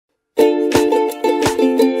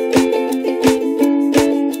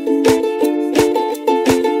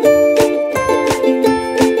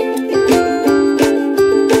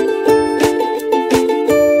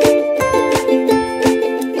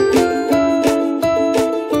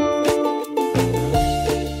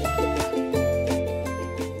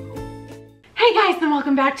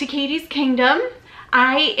back to Katie's Kingdom.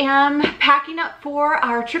 I am packing up for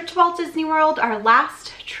our trip to Walt Disney World, our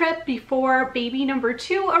last trip before baby number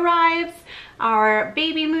 2 arrives, our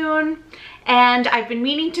baby moon. And I've been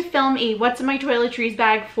meaning to film a what's in my toiletries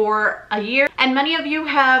bag for a year, and many of you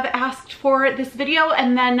have asked for this video,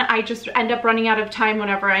 and then I just end up running out of time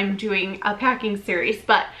whenever I'm doing a packing series.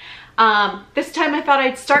 But this time I thought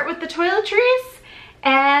I'd start with the toiletries.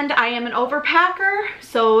 And I am an overpacker,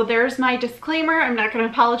 so there's my disclaimer. I'm not going to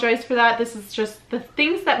apologize for that. This is just the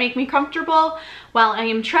things that make me comfortable while I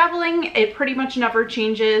am traveling. It pretty much never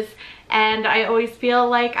changes, and I always feel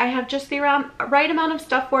like I have just the right amount of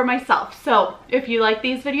stuff for myself. So if you like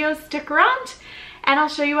these videos, stick around and I'll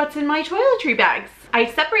show you what's in my toiletry bags. I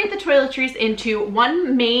separate the toiletries into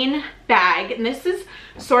one main bag, and this is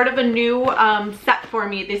sort of a new set for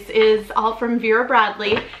me. This is all from Vera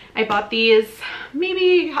Bradley. I bought these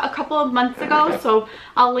maybe a couple of months ago, so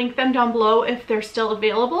I'll link them down below if they're still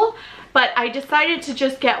available. But I decided to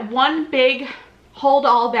just get one big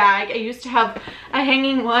hold-all bag. I used to have a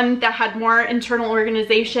hanging one that had more internal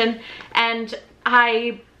organization, and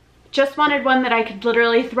I just wanted one that I could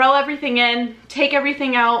literally throw everything in, take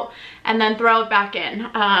everything out, and then throw it back in.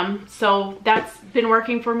 So that's been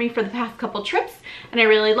working for me for the past couple trips, and I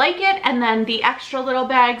really like it. And then the extra little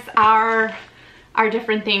bags are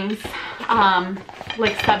different things,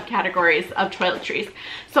 like subcategories of toiletries.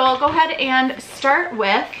 So I'll go ahead and start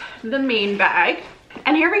with the main bag,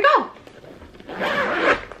 and here we go.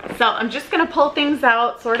 So I'm just gonna pull things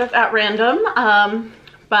out sort of at random.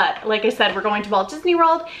 But like I said, we're going to Walt Disney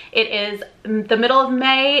World. It is the middle of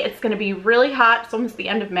May. It's gonna be really hot. It's almost the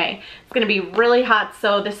end of May. It's gonna be really hot,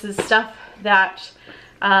 so this is stuff that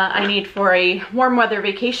I need for a warm weather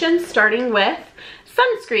vacation, starting with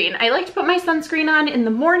sunscreen. I like to put my sunscreen on in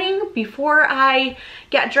the morning before I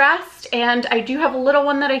get dressed, and I do have a little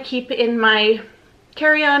one that I keep in my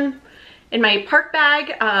carry-on, in my park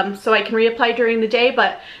bag, so I can reapply during the day,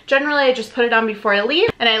 but generally I just put it on before I leave.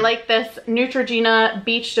 And I like this Neutrogena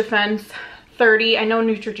Beach Defense 30. I know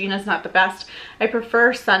Neutrogena's not the best. I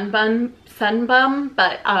prefer Sunbum,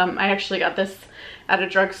 but I actually got this at a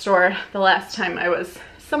drugstore the last time I was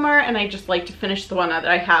somewhere, and I just like to finish the one that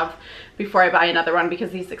I have before I buy another one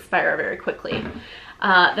because these expire very quickly.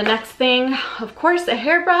 The next thing, of course, a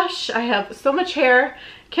hairbrush. I have so much hair,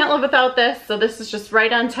 can't live without this, so this is just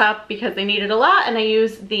right on top because I need it a lot. And I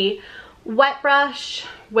use the Wet Brush,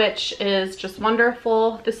 which is just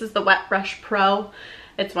wonderful. This is the Wet Brush Pro.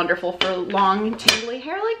 It's wonderful for long, tangly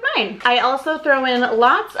hair like mine. I also throw in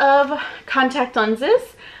lots of contact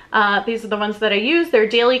lenses. These are the ones that I use. They're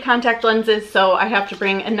daily contact lenses, so I have to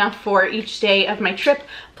bring enough for each day of my trip,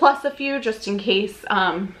 plus a few just in case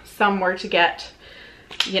some were to get,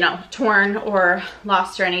 you know, torn or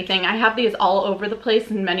lost or anything. I have these all over the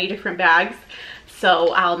place in many different bags,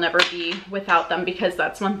 so I'll never be without them, because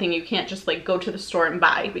that's one thing you can't just like go to the store and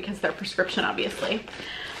buy because they're prescription, obviously.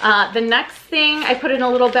 The next thing I put in a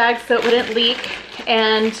little bag so it wouldn't leak,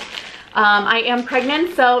 and I am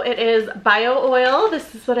pregnant, so it is bio oil.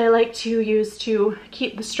 This is what I like to use to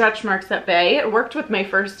keep the stretch marks at bay. It worked with my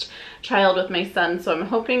first child with my son, so I'm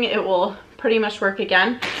hoping it will pretty much work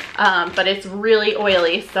again, but it's really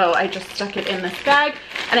oily, so I just stuck it in this bag.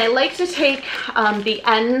 And I like to take the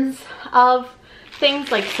ends of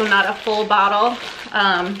things, like, so not a full bottle.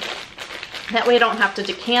 That way I don't have to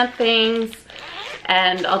decant things,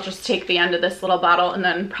 and I'll just take the end of this little bottle and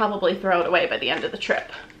then probably throw it away by the end of the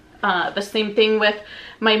trip. The same thing with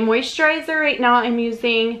my moisturizer. Right now I'm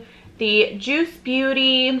using the Juice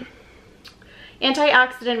Beauty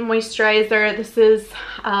Antioxidant Moisturizer. This is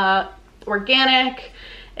organic.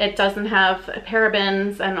 It doesn't have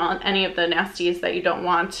parabens and any of the nasties that you don't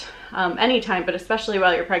want anytime, but especially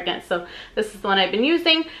while you're pregnant. So this is the one I've been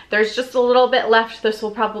using. There's just a little bit left. This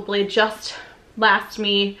will probably just last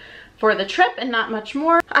me for the trip and not much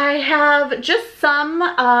more. I have just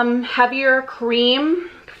some heavier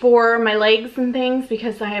cream for my legs and things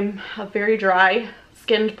because I'm a very dry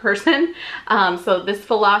skinned person. So this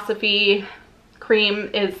Philosophy cream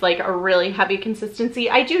is like a really heavy consistency.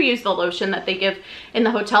 I do use the lotion that they give in the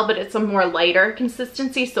hotel, but it's a more lighter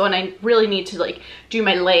consistency. So when I really need to like do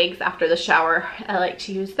my legs after the shower, I like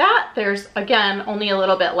to use that. There's, again, only a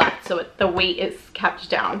little bit left, so the weight is kept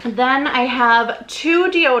down. Then I have 2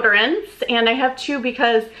 deodorants, and I have 2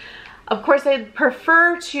 because of course I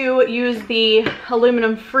prefer to use the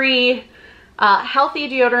aluminum-free healthy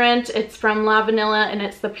deodorant. It's from La Vanilla, and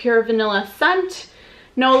it's the Pure Vanilla scent.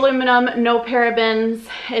 No aluminum, no parabens.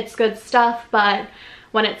 It's good stuff, but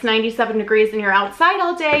when it's 97 degrees and you're outside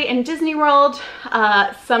all day in Disney World,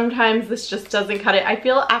 sometimes this just doesn't cut it. I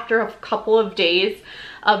feel after a couple of days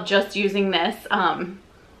of just using this,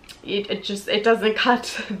 it doesn't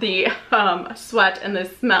cut the sweat and the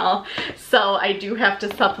smell. So I do have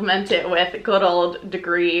to supplement it with good old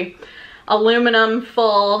Degree aluminum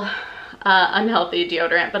full unhealthy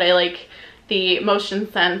deodorant, but I like the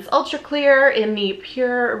Motion Sense Ultra Clear in the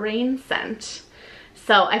Pure Rain scent.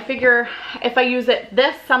 So I figure if I use it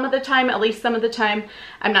some of the time, at least some of the time,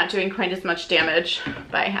 I'm not doing quite as much damage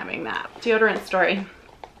by having that deodorant story.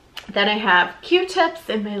 Then I have Q-tips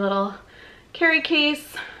in my little carry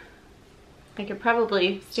case. I could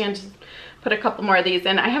probably stand to put a couple more of these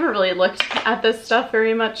in. I haven't really looked at this stuff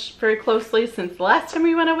very closely since the last time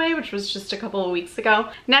we went away, which was just a couple of weeks ago.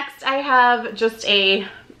 Next, I have just a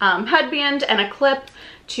headband and a clip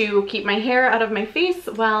to keep my hair out of my face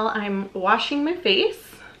while I'm washing my face.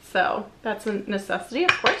 So that's a necessity,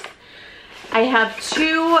 of course. I have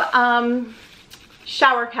two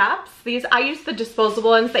shower caps. These, I use the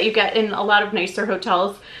disposable ones that you get in a lot of nicer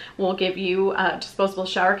hotels. Will give you disposable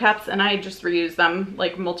shower caps, and I just reuse them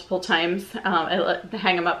like multiple times. I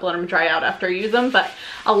hang them up, let them dry out after I use them, but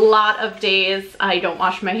a lot of days I don't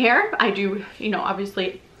wash my hair. I do, you know,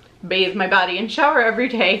 obviously bathe my body and shower every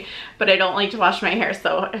day, but I don't like to wash my hair,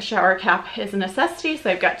 so a shower cap is a necessity.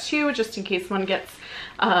 So I've got two just in case one gets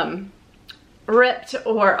ripped,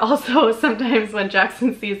 or also sometimes when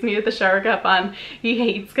Jackson sees me with the shower cap on, he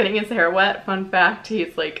hates getting his hair wet. Fun fact,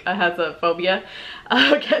 he's like has a phobia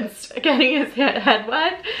against getting his head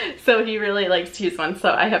wet, so he really likes to use one.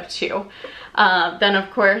 So I have two. Then of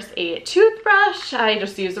course a toothbrush. I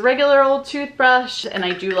just use a regular old toothbrush, and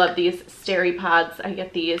I do love these Steri-Pods. I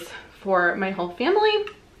get these for my whole family.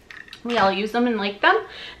 We all use them and like them.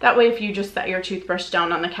 That way if you just set your toothbrush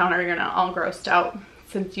down on the counter, you're not all grossed out,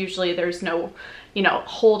 since usually there's no, you know,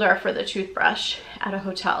 holder for the toothbrush at a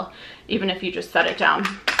hotel, even if you just set it down.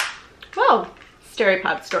 Whoa,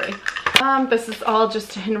 Steri-Pod story. This is all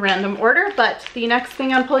just in random order, but the next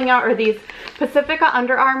thing I'm pulling out are these Pacifica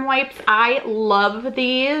underarm wipes. I love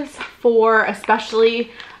these for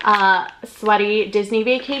especially sweaty Disney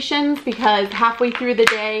vacations, because halfway through the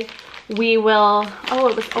day we will, oh,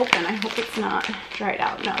 it was open. I hope it's not dried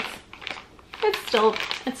out. No, it's still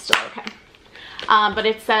okay. But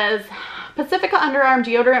it says Pacifica underarm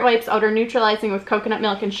deodorant wipes, odor neutralizing with coconut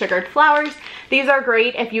milk and sugared flowers. These are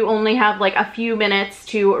great if you only have like a few minutes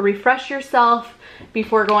to refresh yourself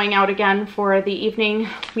before going out again for the evening.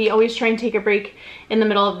 We always try and take a break in the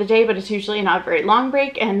middle of the day, but it's usually not a very long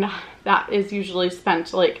break, and that is usually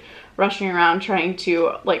spent like rushing around trying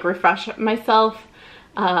to like refresh myself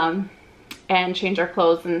and change our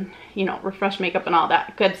clothes and, you know, refresh makeup and all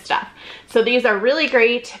that good stuff. So these are really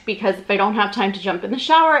great because if I don't have time to jump in the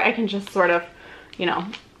shower, I can just sort of, you know,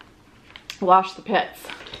 wash the pits.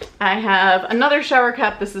 I have another shower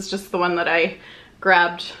cap. This is just the one that I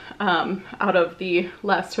grabbed out of the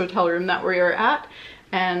last hotel room that we were at,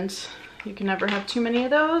 and you can never have too many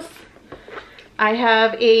of those. I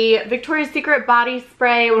have a Victoria's Secret body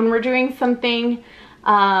spray. When we're doing something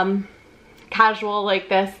casual like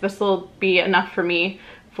this will be enough for me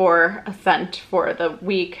for a scent for the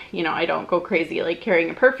week. You know, I don't go crazy like carrying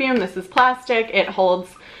a perfume. This is plastic. It holds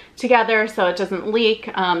together so it doesn't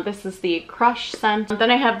leak. This is the Crush scent.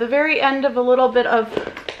 Then I have the very end of a little bit of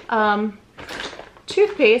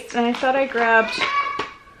toothpaste, and I thought I grabbed,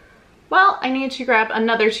 well, I need to grab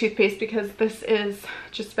another toothpaste because this is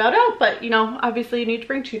just about out, but you know, obviously you need to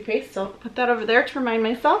bring toothpaste, so I'll put that over there to remind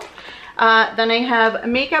myself. Then I have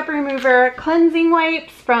makeup remover cleansing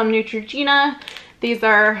wipes from Neutrogena. These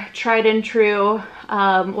are tried and true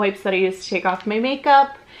wipes that I use to take off my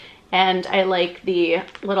makeup, and I like the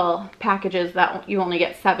little packages that you only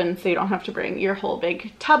get 7, so you don't have to bring your whole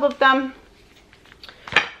big tub of them.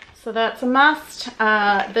 So that's a must.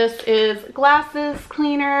 This is glasses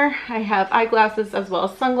cleaner. I have eyeglasses as well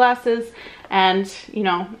as sunglasses, and you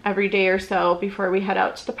know, every day or so before we head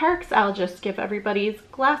out to the parks, I'll just give everybody's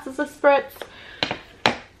glasses a spritz.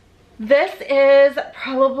 This is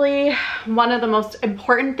probably one of the most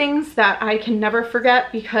important things that I can never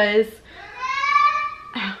forget because,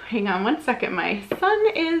 oh, hang on one second, my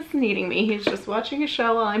son is needing me. He's just watching a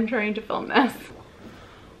show while I'm trying to film this.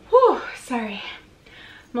 Whew, sorry.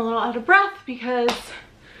 I'm a little out of breath because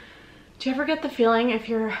do you ever get the feeling if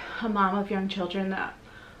you're a mom of young children that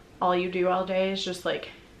all you do all day is just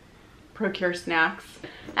like procure snacks?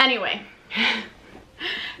 Anyway,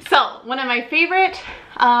 so one of my favorite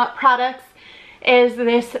products is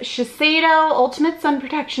this Shiseido Ultimate Sun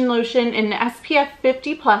Protection Lotion in SPF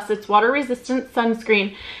 50+. It's water resistant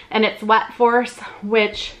sunscreen and it's wet force,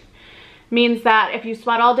 which means that if you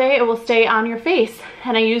sweat all day, it will stay on your face.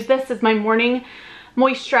 And I use this as my morning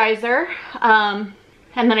moisturizer, and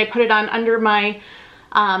then I put it on under my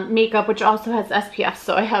makeup, which also has SPF.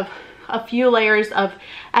 So I have a few layers of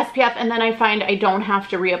SPF, and then I find I don't have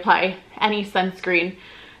to reapply any sunscreen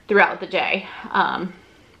throughout the day.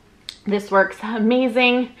 This works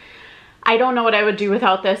amazing. I don't know what I would do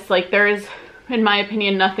without this. Like, there is, in my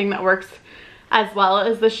opinion, nothing that works as well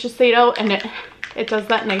as the Shiseido, and it does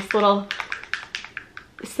that nice little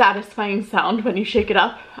satisfying sound when you shake it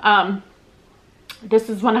up. This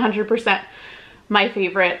is 100% my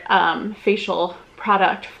favorite facial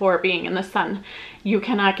product for being in the sun. You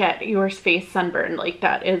cannot get your face sunburned. Like,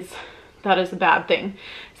 that is a bad thing.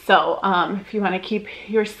 So if you want to keep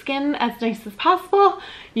your skin as nice as possible,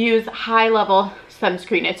 use high level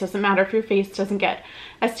sunscreen. It doesn't matter if your face doesn't get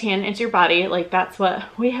as tan as your body. Like, that's what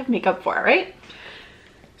we have makeup for, right?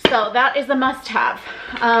 So that is a must-have.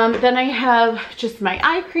 Then I have just my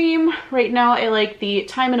eye cream. Right now I like the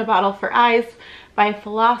Time in a Bottle for Eyes by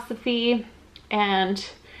Philosophy, and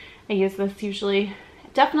I use this usually,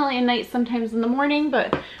 definitely at night, sometimes in the morning,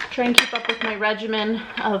 but try and keep up with my regimen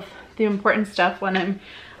of the important stuff when I'm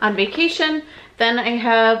on vacation. Then I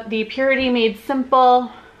have the Purity Made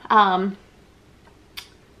Simple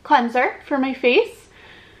cleanser for my face.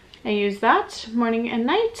 I use that morning and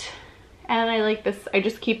night. And I like this. I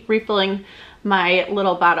just keep refilling my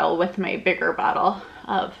little bottle with my bigger bottle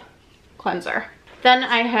of cleanser. Then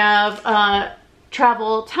I have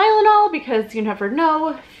travel Tylenol, because you never know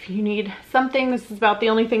if you need something. This is about the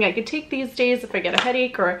only thing I could take these days if I get a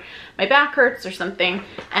headache or my back hurts or something.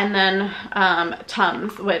 And then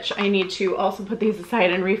Tums, which I need to also put these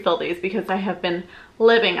aside and refill these, because I have been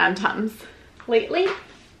living on Tums lately.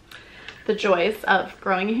 The joys of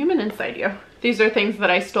growing a human inside you. These are things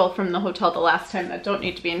that I stole from the hotel the last time that don't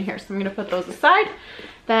need to be in here, so I'm gonna put those aside.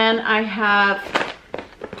 Then I have,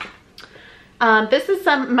 this is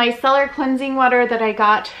my micellar cleansing water that I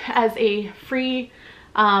got as a free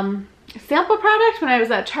sample product when I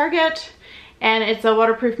was at Target, and it's a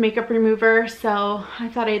waterproof makeup remover, so I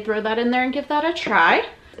thought I'd throw that in there and give that a try.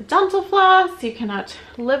 Dental floss, you cannot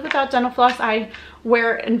live without dental floss. I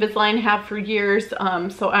wear Invisalign, have for years,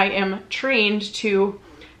 so I am trained to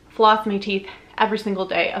floss my teeth every single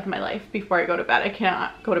day of my life before I go to bed. I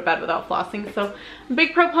cannot go to bed without flossing, so I'm a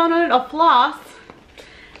big proponent of floss.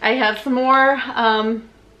 I have some more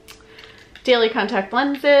daily contact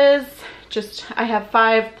lenses. I have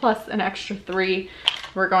 5 plus an extra 3.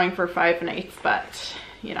 We're going for 5 nights, but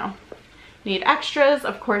you know, need extras.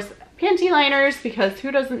 Of course, panty liners, because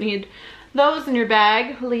who doesn't need those in your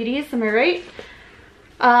bag, ladies, am I right?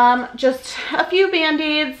 Just a few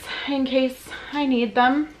band-aids in case I need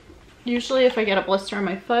them. Usually if I get a blister on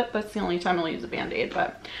my foot, that's the only time I'll use a band-aid.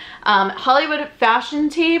 But Hollywood fashion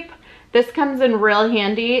tape. This comes in real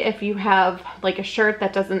handy if you have like a shirt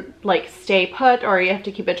that doesn't like stay put, or you have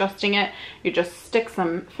to keep adjusting it. You just stick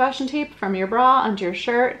some fashion tape from your bra onto your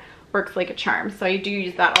shirt. Works like a charm. So I do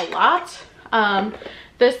use that a lot.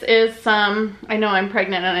 This is some, I know I'm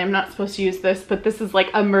pregnant and I'm not supposed to use this, but this is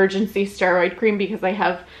like emergency steroid cream, because I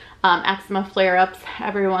have eczema flare-ups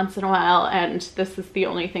every once in a while, and this is the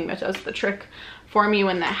only thing that does the trick for me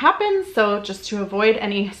when that happens. So just to avoid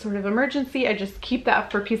any sort of emergency, I just keep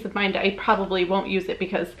that for peace of mind. I probably won't use it,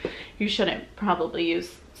 because you shouldn't probably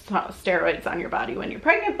use steroids on your body when you're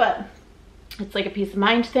pregnant, but it's like a peace of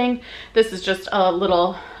mind thing. This is just a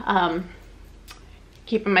little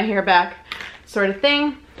keeping my hair back sort of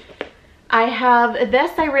thing. I have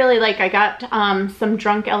this I really like. I got some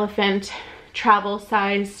Drunk Elephant travel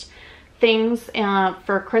sized things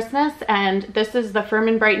for Christmas, and this is the Firm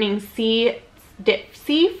and Brightening C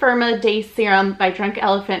Firma Day Serum by Drunk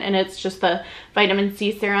Elephant, and it's just the vitamin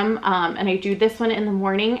C serum, and I do this one in the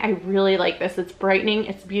morning. I really like this. It's brightening,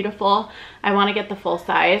 it's beautiful. I want to get the full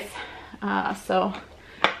size, so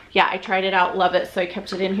yeah, I tried it out, love it, so I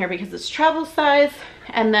kept it in here because it's travel size.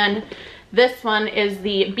 And then this one is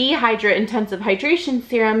the Be Hydra Intensive Hydration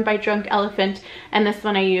Serum by Drunk Elephant, and this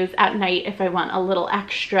one I use at night if I want a little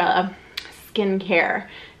extra skincare,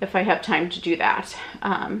 if I have time to do that.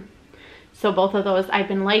 So both of those I've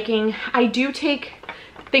been liking. I do take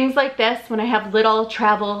things like this when I have little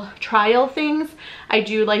travel trial things. I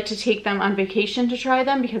do like to take them on vacation to try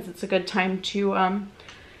them, because it's a good time to,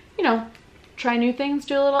 you know, try new things,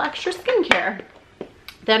 do a little extra skincare.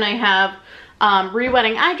 Then I have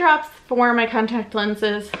re-wetting eye drops for my contact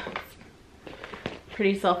lenses.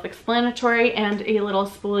 Pretty self-explanatory, and a little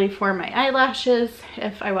spoolie for my eyelashes.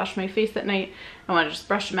 If I wash my face at night, I want to just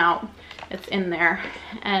brush them out. It's in there.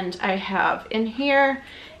 And I have in here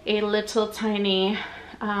a little tiny,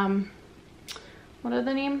 what are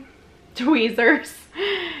the name? tweezers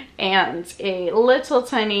and a little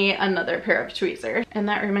tiny another pair of tweezers. And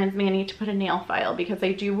that reminds me, I need to put a nail file because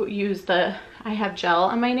I do use I have gel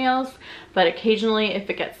on my nails, but occasionally if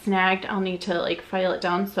it gets snagged, I'll need to like file it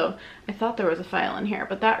down. So I thought there was a file in here,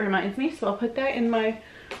 but that reminds me. So I'll put that in my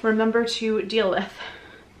remember to deal with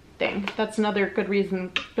thing. That's another good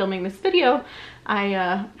reason filming this video.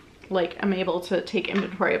 I'm able to take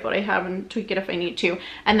inventory of what I have and tweak it if I need to.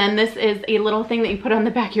 And then this is a little thing that you put on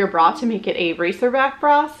the back of your bra to make it a racer back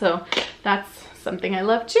bra. So that's something I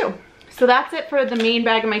love too. So that's it for the main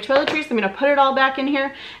bag of my toiletries. I'm gonna put it all back in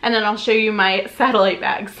here and then I'll show you my satellite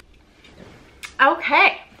bags.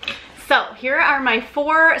 Okay, so here are my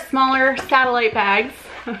 4 smaller satellite bags.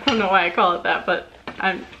 I don't know why I call it that, but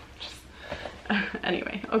I'm just,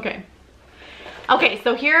 anyway, okay. Okay,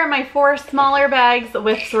 so here are my 4 smaller bags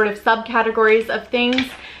with sort of subcategories of things.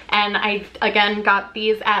 And I, again, got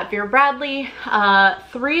these at Vera Bradley.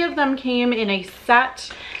 3 of them came in a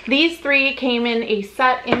set. These 3 came in a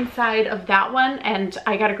set inside of that one, and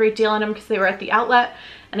I got a great deal on them because they were at the outlet,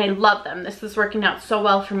 and I love them. This is working out so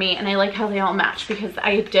well for me, and I like how they all match because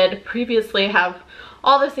I did previously have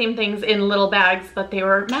all the same things in little bags, but they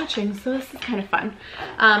were matching, so this is kind of fun.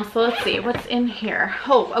 So let's see what's in here.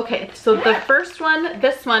 Oh, okay, so the first one,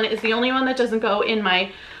 this one is the only one that doesn't go in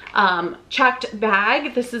my checked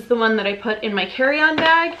bag. This is the one that I put in my carry-on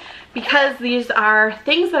bag because these are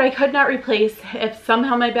things that I could not replace if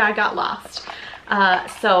somehow my bag got lost.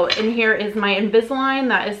 So in here is my Invisalign.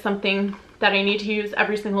 That is something that I need to use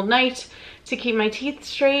every single night to keep my teeth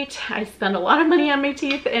straight. I spend a lot of money on my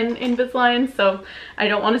teeth in Invisalign, so I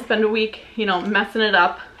don't want to spend a week, you know, messing it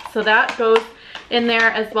up. So that goes in there,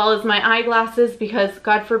 as well as my eyeglasses, because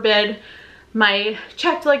God forbid my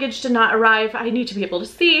checked luggage did not arrive. I need to be able to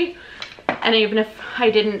see, and even if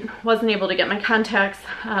I wasn't able to get my contacts,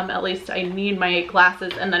 at least I need my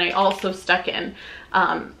glasses. And then I also stuck in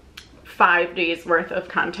 5 days worth of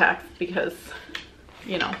contacts because,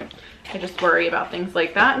 you know, I just worry about things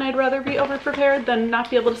like that, and I'd rather be over prepared than not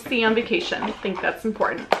be able to see on vacation. I think that's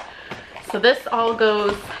important. So this all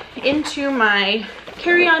goes into my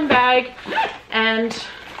carry-on bag, and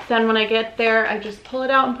then when I get there, I just pull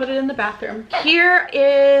it out and put it in the bathroom. Here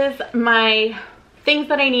is my things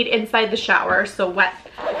that I need inside the shower, so wet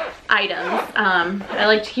items. I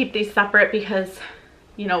like to keep these separate because,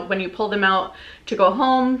 you know, when you pull them out to go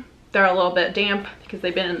home, they're a little bit damp because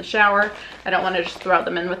they've been in the shower. I don't want to just throw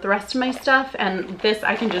them in with the rest of my stuff. And this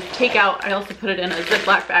I can just take out. I also put it in a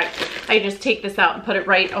Ziploc bag. I just take this out and put it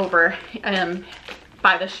right over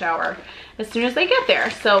by the shower as soon as I get there.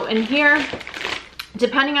 So in here,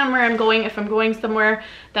 depending on where I'm going, if I'm going somewhere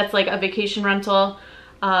that's like a vacation rental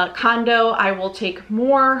condo, I will take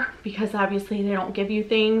more because obviously they don't give you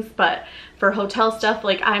things. But for hotel stuff,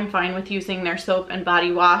 like, I'm fine with using their soap and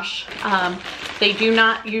body wash. They do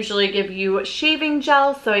not usually give you shaving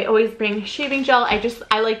gel, so I always bring shaving gel.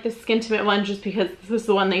 I like the Skintimate one just because this is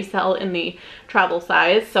the one they sell in the travel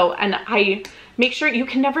size. So, and I make sure, you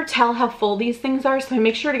can never tell how full these things are, so I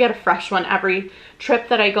make sure to get a fresh one every trip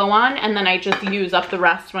that I go on, and then I just use up the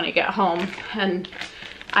rest when I get home. And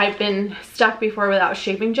I've been stuck before without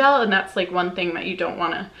shaving gel, and that's like one thing that you don't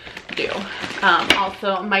want to do.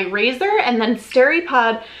 Also my razor, and then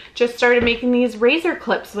Steripod just started making these razor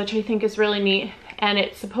clips, which I think is really neat, and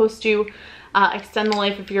it's supposed to extend the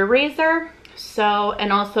life of your razor. So,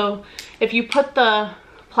 and also if you put the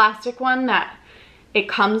plastic one that it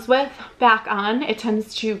comes with back on, it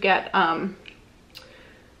tends to get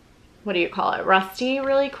what do you call it, rusty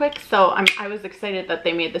really quick. So I was excited that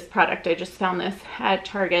they made this product. I just found this at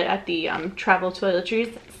Target at the travel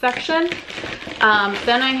toiletries section.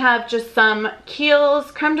 Then I have just some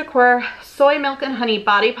Kiehl's Creme de Coeur Soy Milk and Honey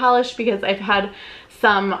body polish because I've had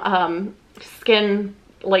some skin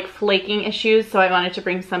like flaking issues, so I wanted to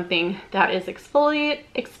bring something that is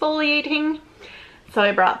exfoliating. So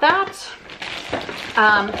I brought that.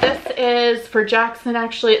 This is for Jackson,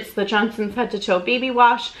 actually. It's the Johnson's Head to Toe Baby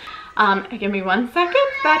Wash. Give me 1 second.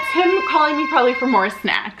 That's him calling me probably for more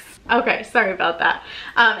snacks. Okay, sorry about that.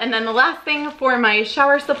 And then the last thing for my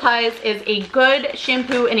shower supplies is a good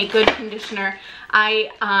shampoo and a good conditioner.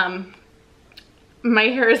 My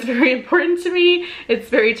hair is very important to me. It's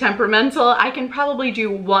very temperamental. I can probably do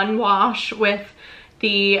 1 wash with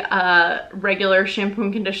the regular shampoo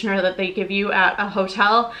and conditioner that they give you at a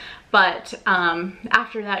hotel, but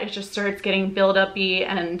after that it just starts getting build-up-y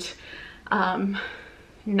and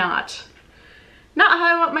not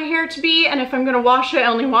how I want my hair to be. And if I'm gonna wash it, I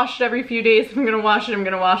only wash it every few days. If I'm gonna wash it, I'm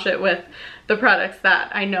gonna wash it with the products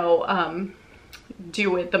that I know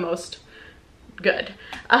do it the most good.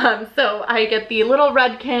 So I get the little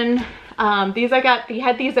Redken These I got, they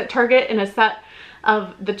had these at Target in a set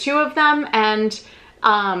of the 2 of them, and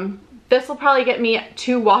this will probably get me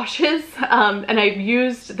 2 washes, and I've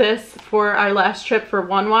used this for our last trip for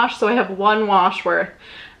 1 wash, so I have 1 wash worth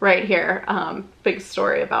right here. Big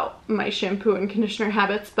story about my shampoo and conditioner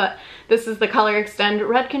habits, but this is the Color Extend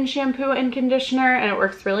Redken shampoo and conditioner, and it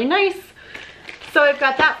works really nice. So I've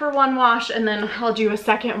got that for 1 wash, and then I'll do a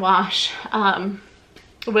second wash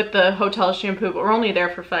with the hotel shampoo, but we're only there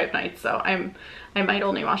for 5 nights, so I might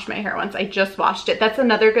only wash my hair once. I just washed it. That's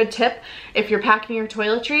another good tip. If you're packing your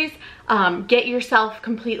toiletries, get yourself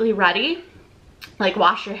completely ready. Like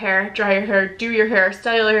wash your hair, dry your hair, do your hair,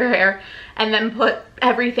 style your hair, and then put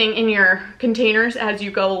everything in your containers as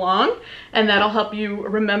you go along, and that'll help you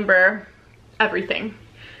remember everything.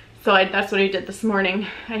 So that's what I did this morning.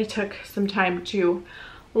 I took some time to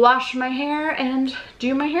wash my hair and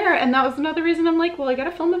do my hair, and that was another reason I'm like, well, I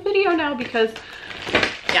gotta film a video now because,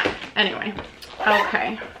 yeah, anyway.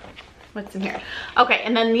 Okay, what's in here? Okay,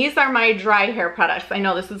 and then these are my dry hair products. I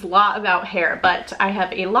know this is a lot about hair, but I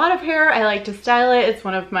have a lot of hair. I like to style it. It's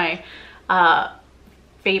one of my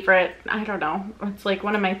favorite, I don't know, it's like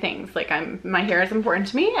one of my things. Like my hair is important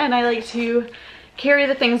to me, and I like to carry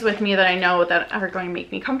the things with me that I know that are going to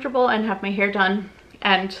make me comfortable and have my hair done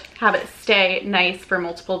and have it stay nice for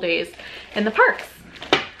multiple days in the parks.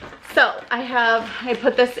 So I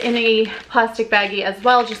put this in a plastic baggie as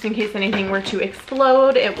well, just in case anything were to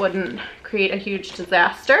explode, it wouldn't create a huge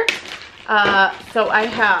disaster. So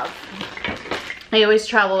I always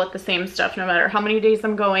travel with the same stuff no matter how many days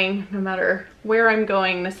I'm going, no matter where I'm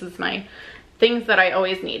going. This is my things that I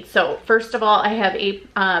always need. So first of all, I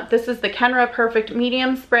have this is the Kenra Perfect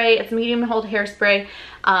Medium Spray. It's medium hold hairspray.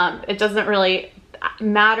 It doesn't really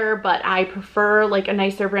matter, but I prefer like a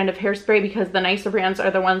nicer brand of hairspray because the nicer brands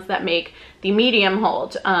are the ones that make the medium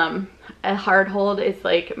hold. A hard hold is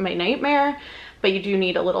like my nightmare, but you do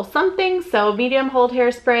need a little something. So medium hold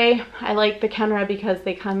hairspray. I like the Kenra because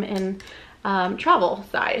they come in travel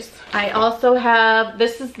size. I also have,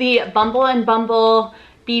 this is the Bumble and Bumble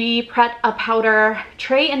BB Pret a Powder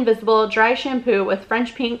Tray Invisible Dry Shampoo with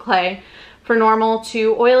French Paint Clay. For normal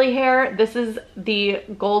to oily hair, this is the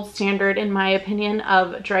gold standard in my opinion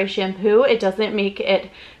of dry shampoo. It doesn't make it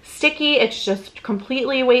sticky, it's just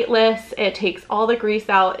completely weightless. It takes all the grease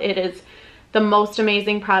out. It is the most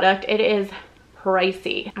amazing product. It is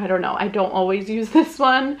pricey. I don't know, I don't always use this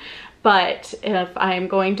one, but if I'm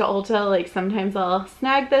going to Ulta, like sometimes I'll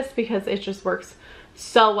snag this because it just works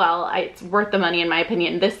so well. It's worth the money in my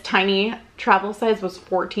opinion. This tiny travel size was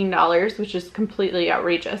 $14, which is completely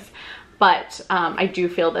outrageous. But I do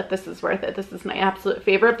feel that this is worth it. This is my absolute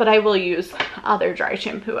favorite, but I will use other dry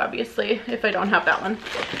shampoo, obviously, if I don't have that one.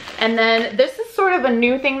 And then this is sort of a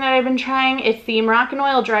new thing that I've been trying. It's the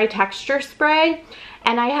Moroccan Dry Texture Spray.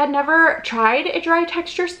 And I had never tried a dry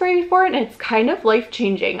texture spray before, and it's kind of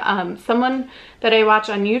life-changing. Someone that I watch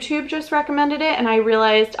on YouTube just recommended it, and I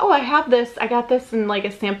realized, oh, I have this. I got this in like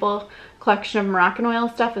a sample collection of Moroccan oil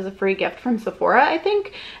stuff as a free gift from Sephora, I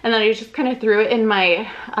think. And then I just kind of threw it in my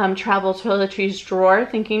travel toiletries drawer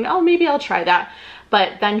thinking, oh, maybe I'll try that.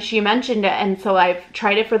 But then she mentioned it, and so I've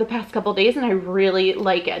tried it for the past couple days and I really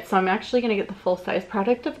like it. So I'm actually gonna get the full-size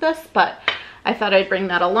product of this, but I thought I'd bring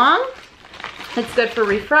that along. It's good for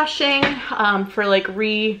refreshing, for like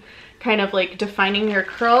kind of like defining your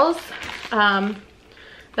curls.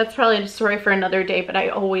 That's probably a story for another day, but I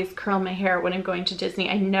always curl my hair when I'm going to Disney.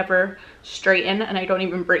 I never straighten, and I don't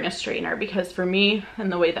even bring a straightener because for me and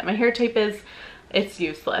the way that my hair type is, it's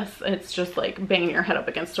useless. It's just like banging your head up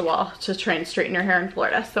against a wall to try and straighten your hair in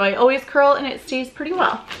Florida. So I always curl and it stays pretty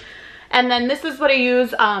well. And then this is what I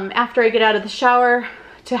use after I get out of the shower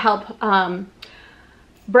to help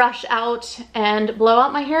brush out and blow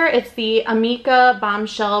out my hair. It's the Amika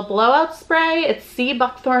Bombshell Blowout Spray. It's sea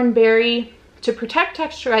buckthorn berry to protect,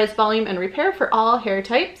 texturize, volume, and repair for all hair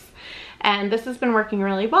types. And this has been working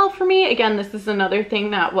really well for me. Again, this is another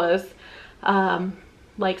thing that was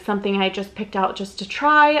like something I just picked out just to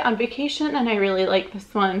try on vacation, and I really like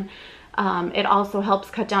this one. It also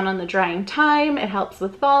helps cut down on the drying time. It helps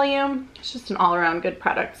with volume. It's just an all-around good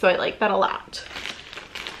product, so I like that a lot.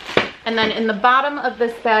 And then in the bottom of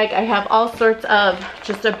this bag, I have all sorts of,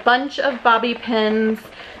 just a bunch of bobby pins,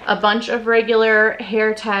 a bunch of regular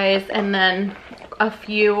hair ties, and then a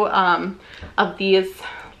few of these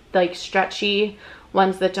like stretchy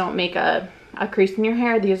ones that don't make a crease in your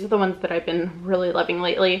hair. These are the ones that I've been really loving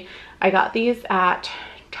lately. I got these at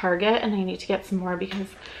Target, and I need to get some more because,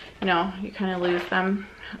 you know, you kind of lose them.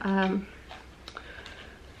 Yeah,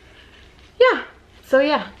 so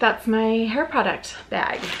yeah, that's my hair product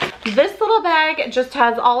bag. This little bag just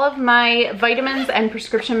has all of my vitamins and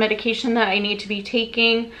prescription medication that I need to be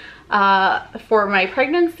taking for my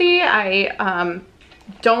pregnancy. I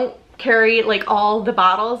don't carry like all the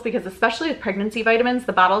bottles because especially with pregnancy vitamins,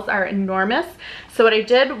 the bottles are enormous. So what I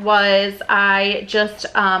did was I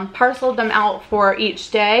just parceled them out for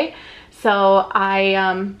each day. So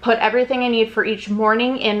I put everything I need for each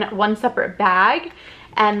morning in one separate bag.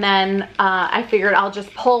 And then I figured I'll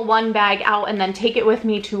just pull one bag out and then take it with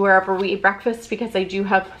me to wherever we eat breakfast, because I do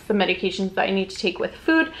have some medications that I need to take with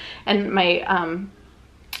food, and my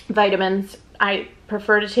vitamins I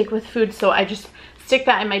prefer to take with food. So I just stick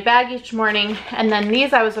that in my bag each morning. And then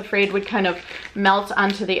these I was afraid would kind of melt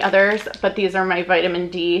onto the others, but these are my vitamin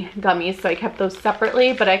D gummies, so I kept those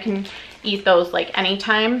separately, but I can eat those like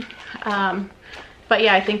anytime. But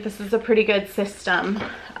yeah, I think this is a pretty good system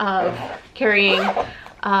of carrying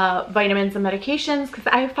vitamins and medications, because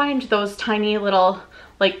I find those tiny little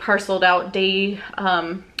like parceled out day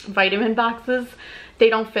vitamin boxes, they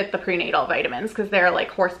don't fit the prenatal vitamins because they're like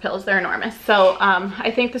horse pills, they're enormous. So I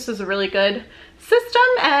think this is a really good system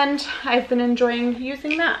and I've been enjoying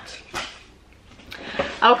using that.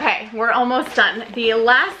 Okay, we're almost done. The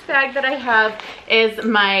last bag that I have is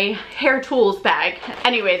my hair tools bag.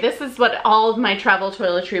 Anyway, this is what all of my travel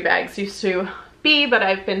toiletry bags used to be, but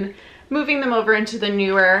I've been moving them over into the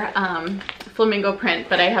newer flamingo print,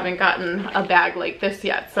 but I haven't gotten a bag like this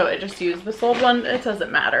yet, so I just use this old one. It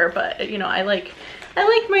doesn't matter, but you know, I like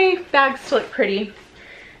my bags to look pretty.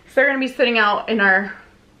 So they're gonna be sitting out in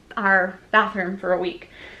our bathroom for a week.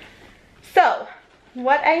 So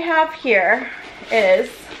what I have here is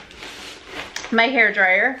my hair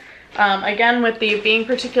dryer. Again, with the being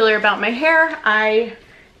particular about my hair, I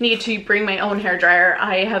need to bring my own hair dryer.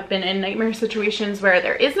 I have been in nightmare situations where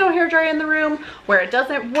there is no hair dryer in the room, where it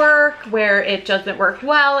doesn't work, where it doesn't work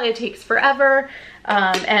well, it takes forever.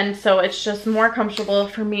 And so it's just more comfortable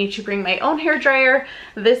for me to bring my own hair dryer.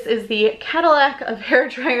 This is the Cadillac of hair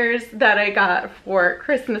dryers that I got for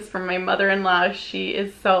Christmas from my mother-in-law. She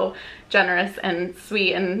is so generous and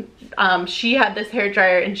sweet, and she had this hair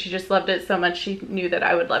dryer and she just loved it so much she knew that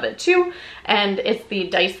I would love it too. And it's the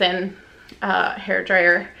Dyson hair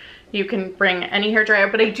dryer. You can bring any hair dryer,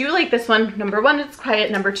 but I do like this one. Number one, it's quiet.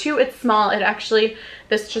 Number two, it's small.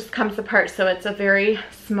 This just comes apart, so it's a very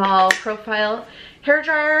small profile hair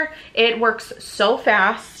dryer. It works so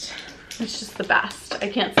fast. It's just the best. I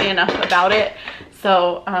can't say enough about it.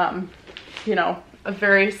 So, you know, a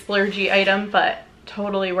very splurgy item, but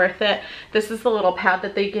totally worth it. This is the little pad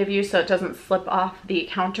that they give you so it doesn't slip off the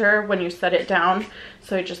counter when you set it down.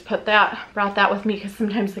 So I just brought that with me because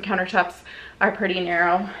sometimes the countertops are pretty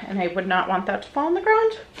narrow and I would not want that to fall on the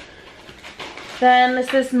ground. Then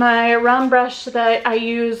this is my round brush that I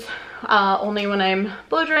use only when I'm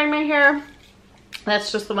blow drying my hair.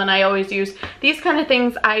 That's just the one I always use. These kind of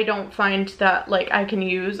things I don't find that like I can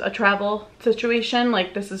use a travel situation.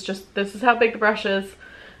 Like this is how big the brush is.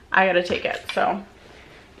 I gotta take it. So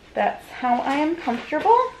that's how I am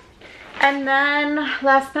comfortable. And then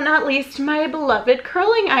last but not least, my beloved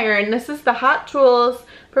curling iron. This is the Hot Tools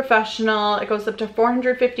Professional. It goes up to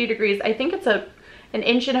 450 degrees. I think it's an 1.5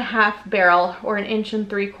 inch barrel or 1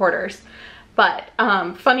 3/4 inches. But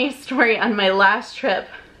funny story, on my last trip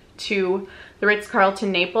to the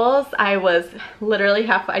Ritz-Carlton Naples, I was literally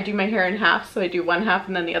I do my hair in half, so I do one half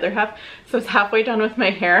and then the other half. So I was halfway done with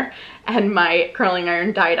my hair and my curling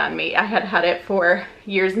iron died on me. I had had it for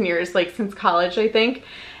years and years, like since college, I think.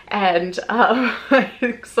 And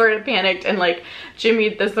I sort of panicked and like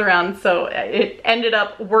jimmied this around, so it ended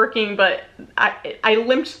up working, but I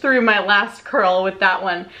limped through my last curl with that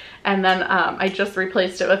one, and then I just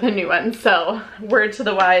replaced it with a new one. So word to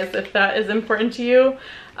the wise, if that is important to you,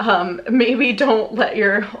 maybe don't let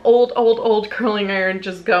your old curling iron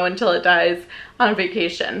just go until it dies on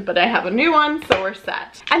vacation. But I have a new one, so we're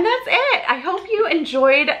set. And that's it. I hope you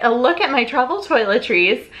enjoyed a look at my travel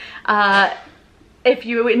toiletries. If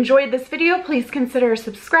you enjoyed this video, please consider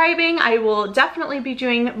subscribing. I will definitely be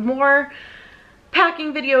doing more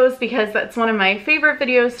packing videos because that's one of my favorite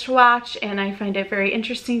videos to watch, and I find it very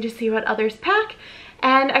interesting to see what others pack.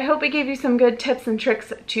 And I hope it gave you some good tips and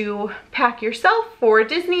tricks to pack yourself for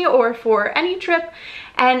Disney or for any trip.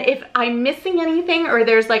 And if I'm missing anything or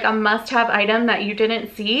there's like a must-have item that you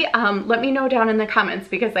didn't see, let me know down in the comments,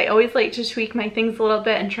 because I always like to tweak my things a little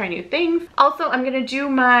bit and try new things. Also, I'm gonna do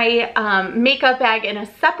my makeup bag in a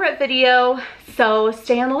separate video, so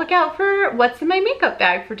stay on the lookout for what's in my makeup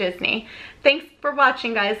bag for Disney. Thanks for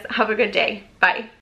watching, guys. Have a good day. Bye.